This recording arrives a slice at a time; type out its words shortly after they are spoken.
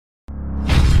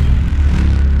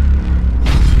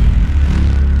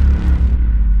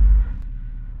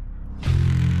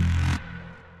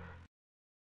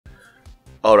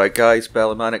Alright guys,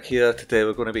 Manik here. Today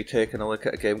we're going to be taking a look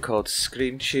at a game called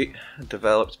Screencheat,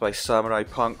 developed by Samurai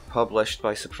Punk, published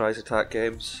by Surprise Attack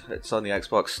Games. It's on the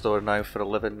Xbox store now for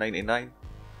 $11.99.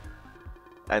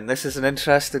 And this is an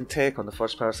interesting take on the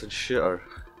first person shooter,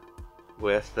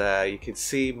 with you can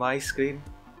see my screen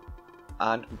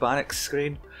and Manik's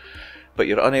screen, but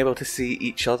you're unable to see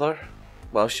each other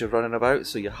whilst you're running about,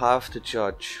 so you have to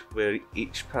judge where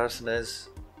each person is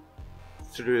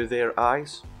through their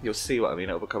eyes. You'll see what I mean,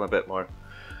 it'll become a bit more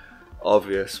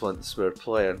obvious once we're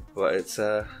playing, but it's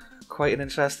quite an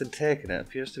interesting take and it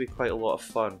appears to be quite a lot of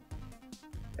fun.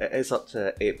 It is up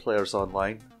to 8 players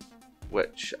online,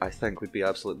 which I think would be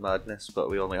absolute madness, but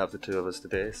we only have the 2 of us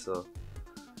today, so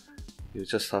you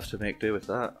just have to make do with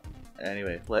that.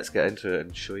 Anyway, let's get into it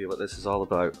and show you what this is all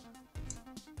about.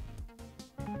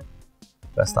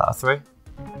 Best out of 3?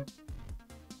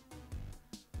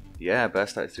 Yeah,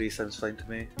 best out of 3 sounds fine to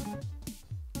me.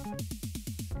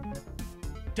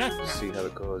 Let's see how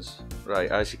it goes. Right,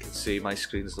 as you can see, my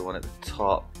screen's the one at the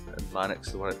top and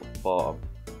Manik's the one at the bottom.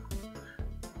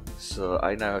 So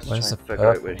I now have to try and figure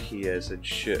out where he is and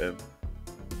shoot him.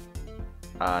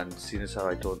 And seeing as how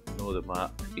I don't know the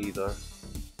map either.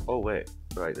 Oh wait,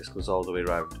 right, this goes all the way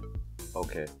around.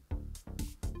 Okay.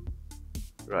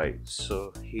 Right,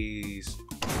 so he's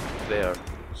there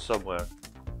somewhere.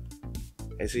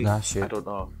 Is he? Nah, shit. I don't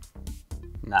know.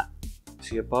 Nah. Is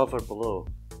he above or below?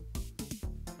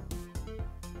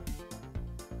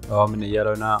 Oh, I'm in the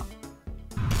yellow now.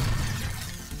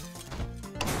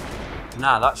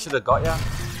 Nah, that should have got ya.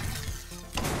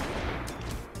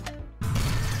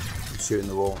 I'm shooting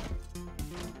the wall.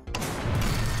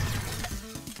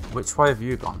 Which way have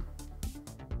you gone?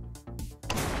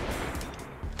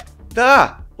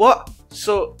 Ah! What?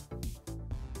 So...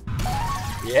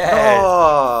 Yeah!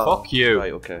 Oh! Fuck you!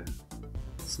 Right, okay.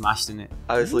 Smashed in it.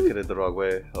 I was looking at the wrong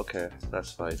way. Okay,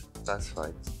 that's fine. That's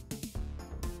fine.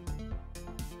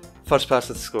 First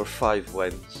person to score 5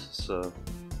 wins, so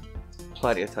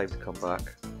plenty of time to come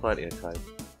back. Plenty of time.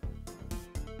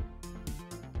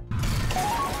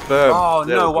 Boom! Oh,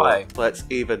 there no we go. way! Let's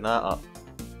even that up.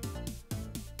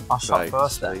 I shot Right,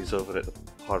 first so then. he's over at the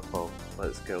purple.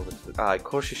 Let's get over to the... Ah, of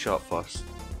course you shot first.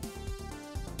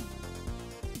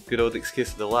 Good old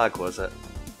excuse of the lag, was it?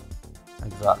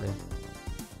 Exactly.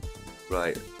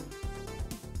 Right.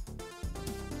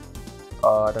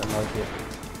 Oh, I don't like it.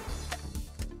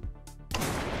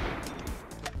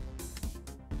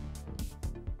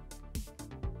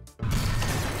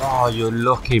 Oh, you're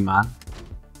lucky, man.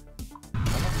 I'm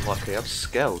not lucky, I'm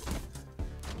skilled.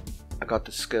 I got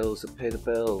the skills that pay the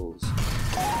bills.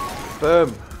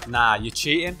 Boom! Nah, you're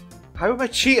cheating. How am I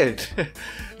cheating?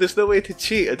 There's no way to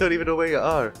cheat, I don't even know where you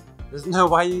are. There's no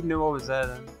way you knew I was there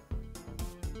then.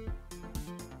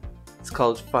 It's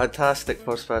called fantastic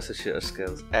first person shooter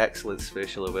skills, excellent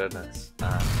spatial awareness,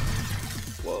 and...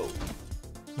 Whoa.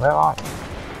 Where are you?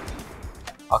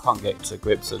 I can't get to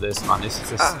grips with this, man. This is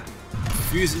just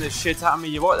confusing the shit out of me.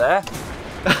 You what there?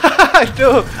 I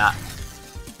know! Nah.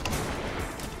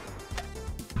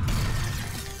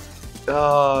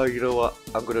 Oh, you know what?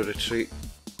 I'm gonna retreat.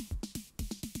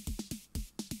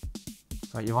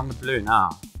 Right, you're on the blue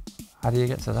now. How do you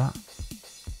get to that?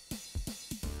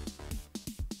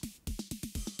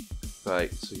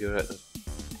 Right, so you're at the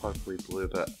purpley blue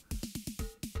bit.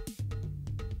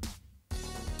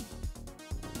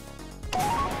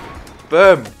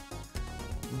 Boom!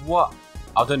 What?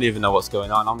 I don't even know what's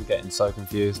going on. I'm getting so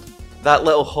confused. That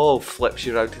little hole flips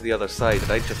you around to the other side,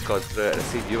 and I'd just gone through it and I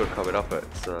seen you were coming up it,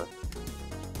 so...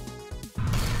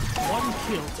 One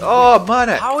kill. Oh,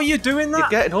 Manik! How are you doing that? You're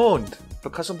getting owned!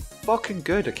 Because I'm fucking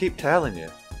good, I keep telling you.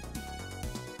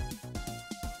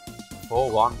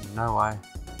 4-1, no way.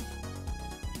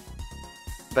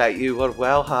 Bet you were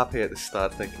well happy at the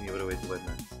start thinking you were away to win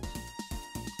this.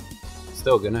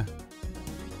 Still gonna.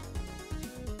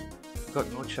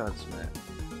 Got no chance, mate.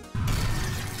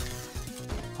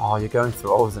 Oh, you're going through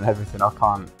holes and everything. I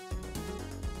can't.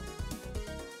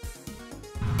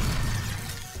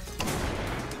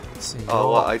 See,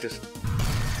 Oh, what? I just...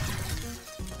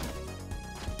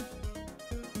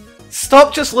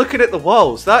 Stop just looking at the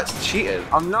walls, that's cheating.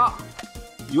 I'm not.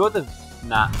 You're the.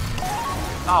 Nah.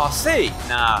 Oh, see?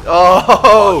 Nah.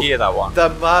 Oh! I'll hear that one. The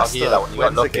master hear that one. You got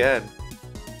wins lucky. again.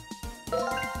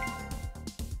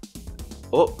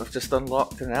 Oh, I've just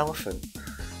unlocked an elephant.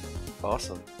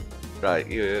 Awesome. Right,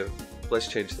 let's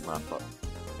change the map up.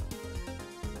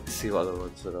 See what other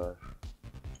ones there are.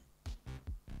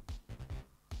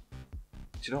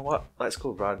 Do you know what? Let's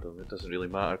go random. It doesn't really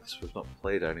matter because we've not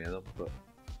played any of them. But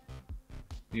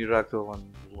new ragdoll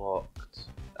unlocked.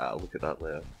 I'll look at that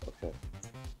later. Okay.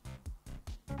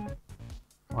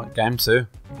 Right, game 2.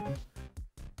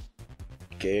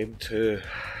 Game 2.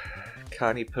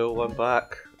 Can he pull one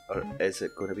back, or is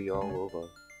it going to be all over?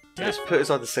 Just put us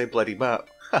on the same bloody map.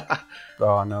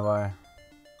 Oh, no way.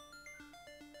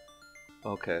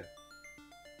 Okay.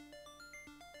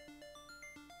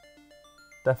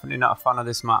 Definitely not a fan of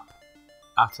this map.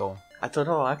 At all. I don't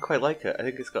know, I quite like it. I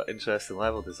think it's got interesting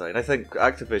level design. I think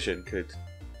Activision could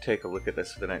take a look at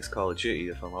this for the next Call of Duty,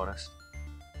 if I'm honest.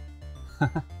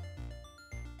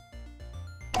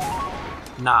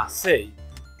 Nah, see?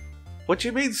 What do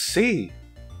you mean, see?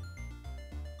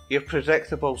 You're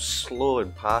predictable, slow,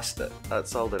 and past it.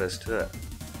 That's all there is to it.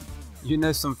 You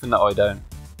know something that I don't.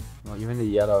 Well, you're in the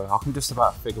yellow. I can just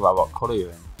about figure out what colour you're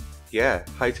in. Yeah,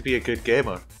 how to be a good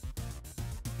gamer.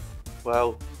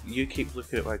 Well, you keep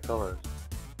looking at my colours.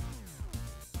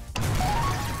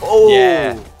 Oh!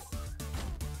 Yeah!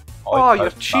 Oh, you're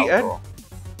cheating!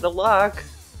 The lag!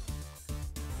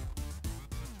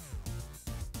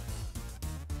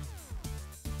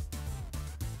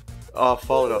 Oh,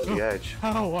 falling off the edge.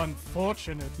 How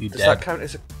unfortunate. You Does dead. that count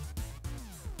as a...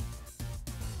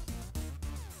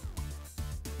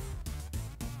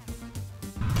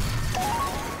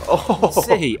 Oh!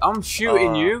 See, I'm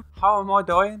shooting you. How am I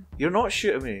dying? You're not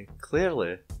shooting me,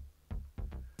 clearly.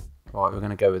 Right, we're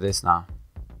gonna go with this now.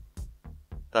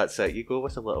 That's it, you go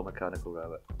with a little mechanical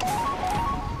rabbit.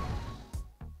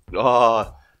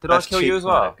 Oh! Did I that's kill you cheap, as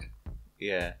well? Manik.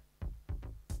 Yeah.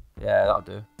 Yeah, that'll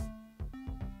do.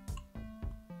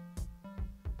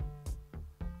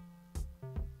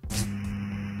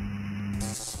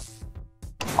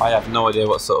 I have no idea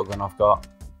what sort of gun I've got,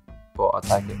 but I'll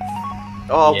take it.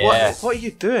 Oh, Yeah. what are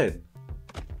you doing?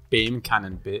 Beam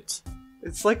cannon bit.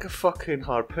 It's like a fucking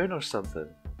harpoon or something.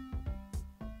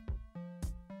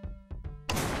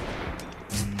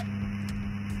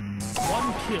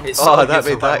 One kill. It's Oh, so that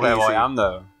good made that where easy. I am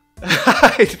though.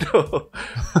 I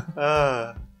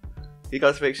know. You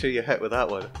got to make sure you hit with that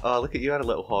one. Oh, look at you had a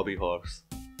little hobby horse.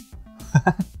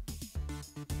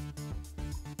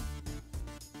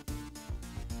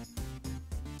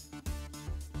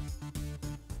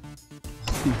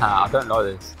 Nah, I don't like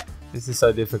this. This is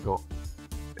so difficult.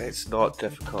 It's not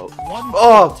difficult. One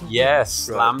Oh! kill to Yes,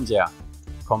 slammed ya.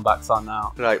 Comeback's on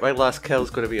now. Right, my last kill's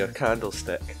going to be a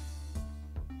candlestick.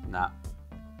 Nah.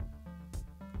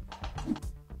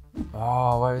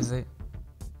 Oh, where is it?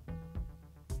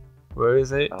 Where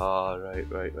is it? Oh, right.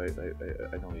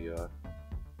 I know who you are.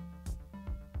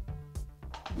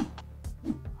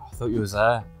 I thought you was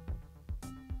there.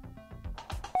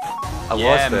 I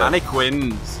Yeah, was there. Manik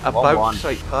wins. I 1-1. bounced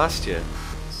right past you.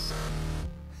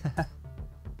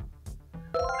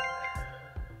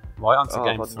 Right, on to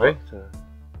game but 3. not,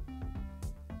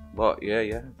 what?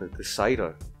 Yeah. The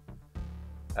cider.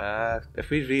 If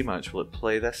we rematch, will it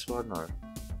play this one or?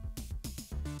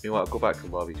 You know what? I'll go back to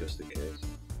lobby just in case.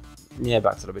 Yeah,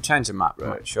 back to the bit. Change the map, Right.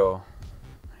 right? Sure.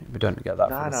 We don't get that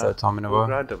for the third time in a We'll row.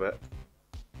 random it.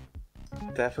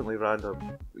 Definitely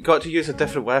random. You got to use a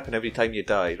different weapon every time you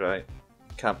die, right?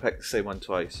 Can't pick the same one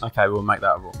twice. Okay, we'll make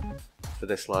that a rule. For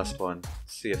this last one,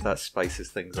 see if that spices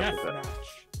things up a bit. deathmatch.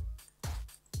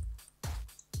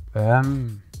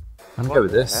 I'm gonna What go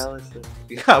with the this. hell is this?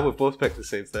 Yeah, we both picked the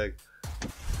same thing.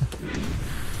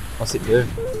 What's it do?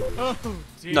 Oh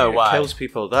dear. No way. It kills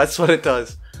people. That's what it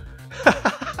does.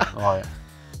 Right.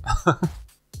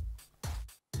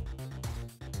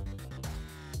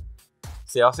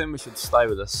 See, I think we should stay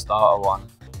with the starter one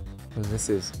because this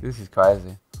is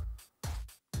crazy.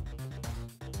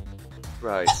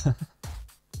 Right.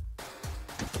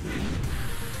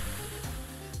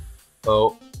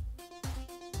 Oh.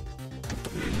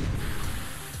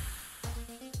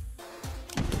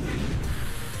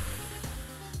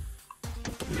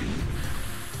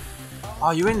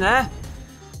 Oh, you in there?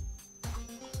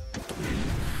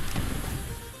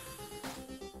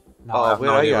 No, I Oh, have where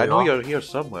no are idea you? I know are. you're here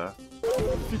somewhere.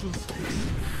 Fiddlesticks.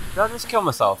 Did I just kill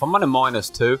myself? I'm on a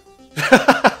 -2.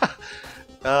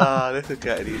 This is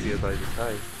getting easier by the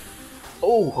time.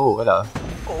 Oh! Oh, hello.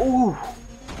 Oh!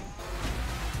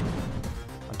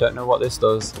 I don't know what this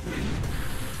does.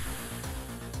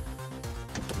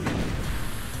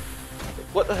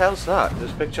 What the hell's that?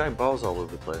 There's big giant balls all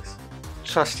over the place.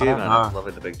 Trust you, I don't man. know. I'm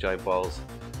loving the big giant balls.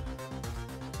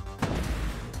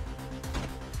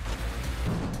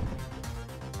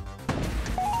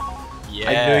 Yeah,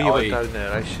 I knew you went down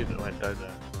there. I shouldn't have went down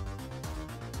there.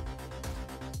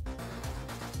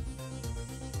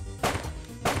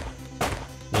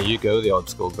 Yeah, you go with the old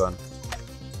school gun.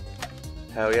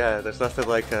 Hell yeah, there's nothing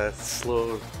like a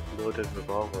slow loaded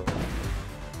revolver.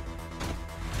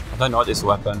 I don't like this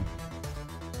weapon.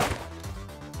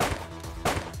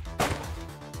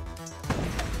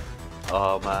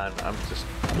 Oh man, I'm just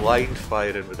blind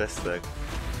firing with this thing.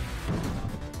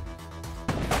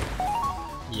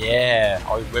 Yeah,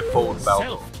 I rippled Bellgore.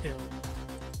 Self-kill.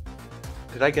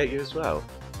 Did I get you as well?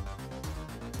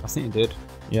 I think you did.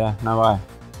 Yeah, no way.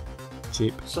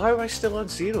 Cheap. So how am I still on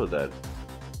 0 then?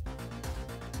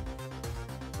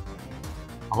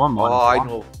 I won mine. Oh, I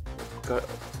know. Got...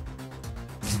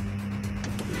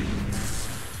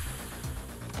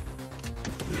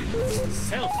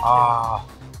 Self-kill. Ah.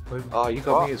 Oh, you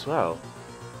got me as well.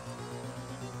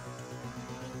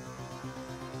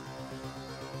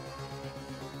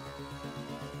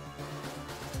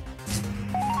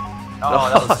 Oh,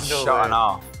 that was No shot way. and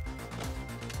off.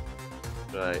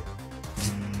 Right.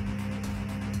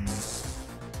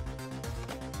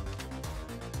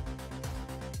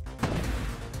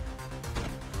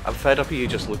 I'm fed up of you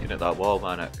just looking at that wall,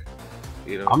 Manik.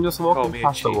 You know, I'm just call walking me a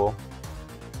past the cheat. wall.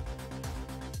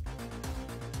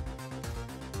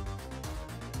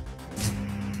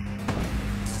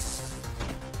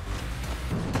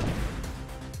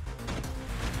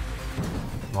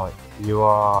 Right, you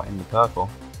are in the purple.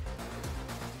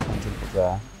 Jump up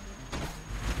there.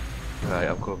 Right,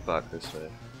 I'm going back this way.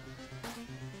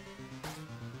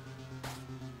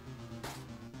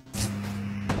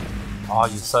 Oh,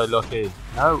 you're so lucky.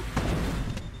 No.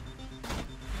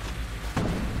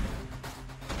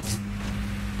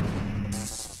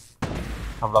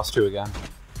 I've lost you again.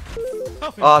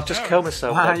 Tough Oh, I've just killed embarrassed.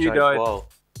 myself Ah, with that you giant died. wall.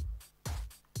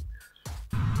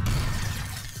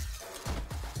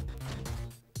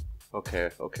 Okay.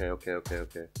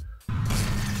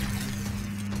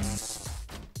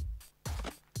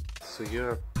 So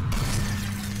you're...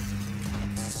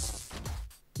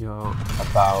 You're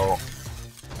about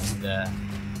there.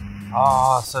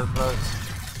 Ah, so close.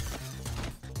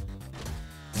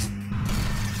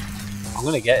 I'm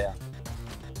gonna get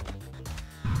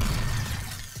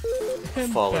you.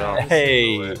 falling off.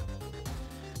 Hey.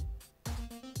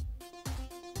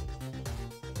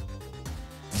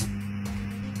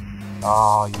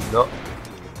 Oh, you look.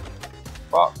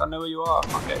 Fuck, I know where you are. I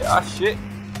can't get you. Ah, shit.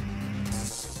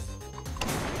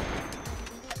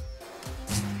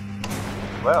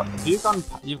 Well,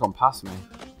 you've gone past me.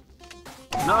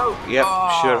 No. Yep,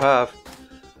 Ah. sure have.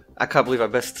 I can't believe I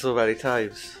missed so many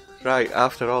times. Right,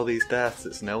 after all these deaths,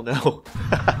 it's 0-0.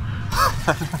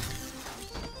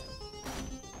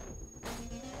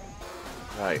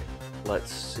 Right,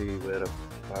 let's see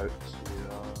whereabouts we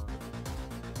are.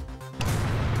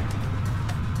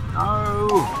 No.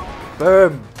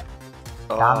 Boom!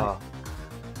 Damn Ah,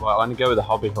 Well, I'm gonna go with the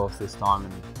hobby horse this time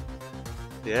and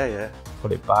yeah,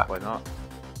 put it back. why not?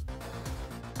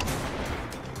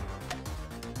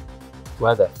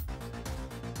 Where the?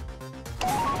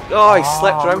 Oh, he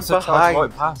slipped round must have tried behind.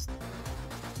 right past.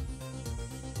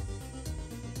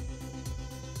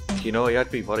 You know, you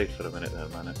had me worried for a minute there,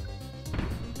 Manik.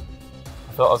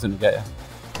 I thought I was gonna get you.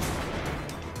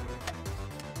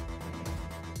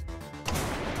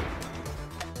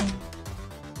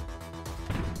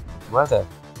 Where the?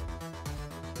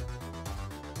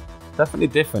 Definitely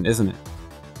different, isn't it?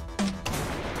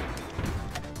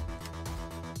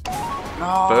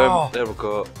 No. Boom, there we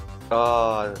go.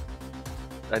 Oh,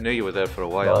 I knew you were there for a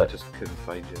while, I Right. just couldn't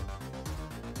find you.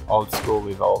 Old school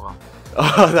revolver.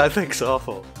 Oh, that thing's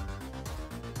awful.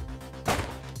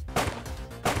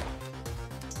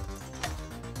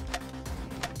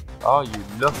 Oh, you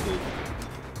lucky.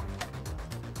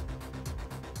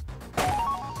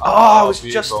 Oh, I was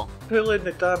beautiful. just pulling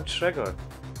the damn trigger.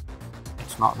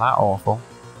 It's not that awful.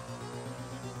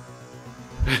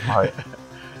 Right.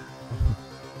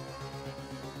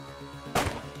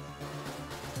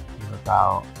 You're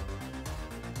about.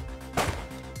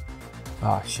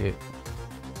 Oh shit.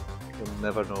 You'll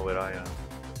never know where I am.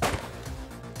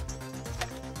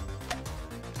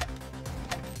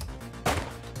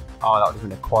 Oh, that would have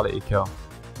been a quality kill.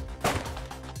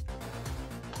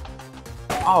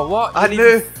 Oh, what? I You knew.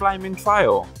 leave a flaming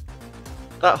trail.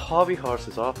 That hobby horse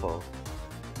is awful.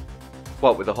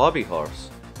 What, with the hobby horse?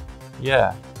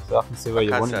 Yeah, so I can see where I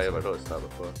you're can't running. say I ever noticed that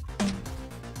before.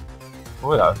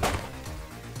 Oh, hello.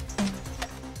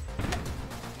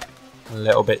 A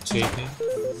little bit cheeky.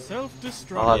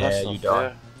 Self-destruct. Oh, Yeah, that's not you die.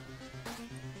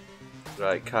 fair.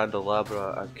 Right,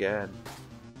 candelabra again.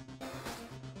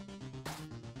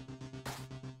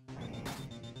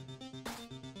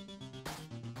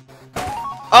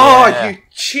 Oh, Yeah. you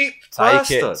cheap Take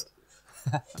bastard!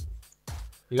 it.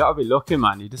 You gotta be lucky,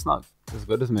 man. You're just not as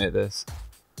good as me at this.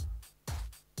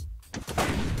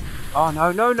 Oh,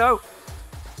 no, no, no!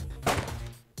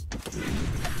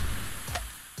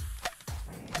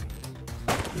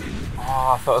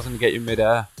 Oh, I thought I was gonna get you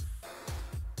mid-air.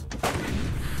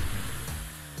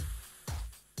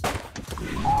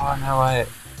 no way.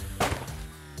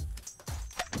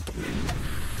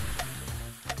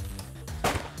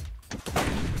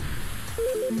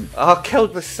 Oh, I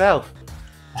killed myself.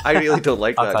 I really don't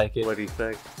like I'll that take it. bloody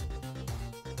thing.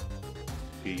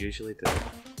 You usually do.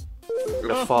 I'm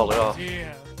gonna fall it off.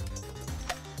 Dear.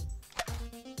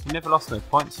 You never lost any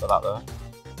points for that though.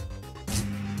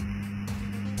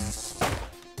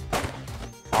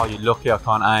 Oh, you're lucky I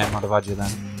can't aim. I'd have had you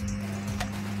then.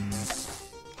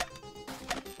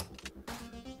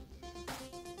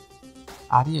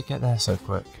 How do you get there so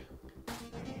quick?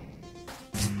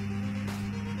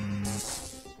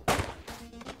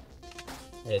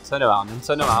 Yeah, turn around and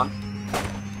turn around.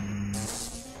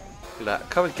 Like,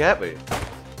 come and get me.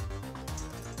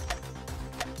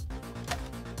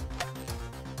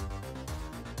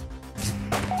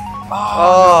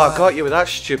 Oh, I got you with that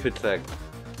stupid thing.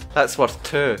 That's worth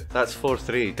 2. That's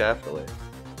 4-3, definitely.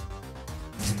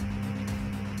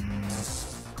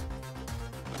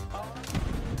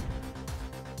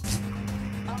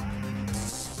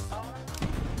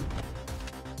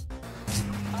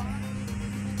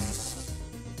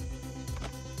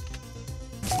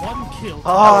 One kill.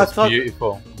 Oh, I That was thought.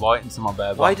 beautiful. Right into my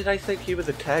bear. Why did I think you were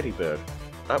the teddy bear?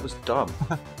 That was dumb.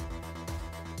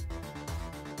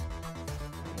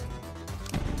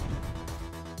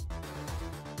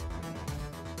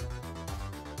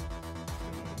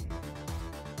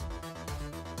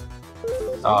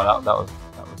 Oh,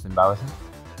 that was embarrassing.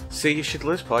 See, you should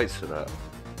lose points for that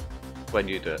when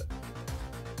you do it.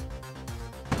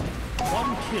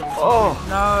 One kill. Oh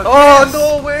No. Oh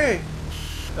no way!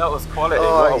 That was quality.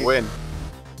 Oh, What a you- win.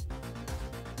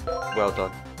 Well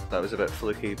done. That was a bit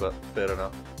fluky, but fair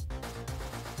enough.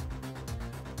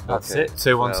 That's Okay, it.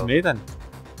 2-1 well. to me then.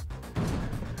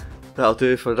 That'll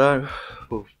do for now.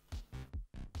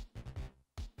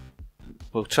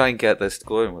 We'll try and get this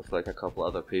going with like a couple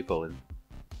other people and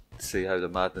see how the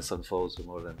madness unfolds with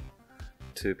more than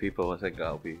 2 people. I think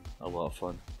that'll be a lot of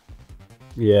fun.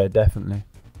 Yeah, definitely.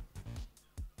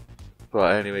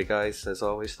 But anyway guys, as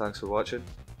always, thanks for watching.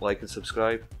 Like and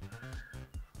subscribe.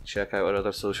 Check out our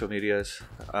other social medias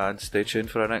and stay tuned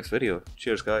for our next video.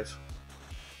 Cheers guys.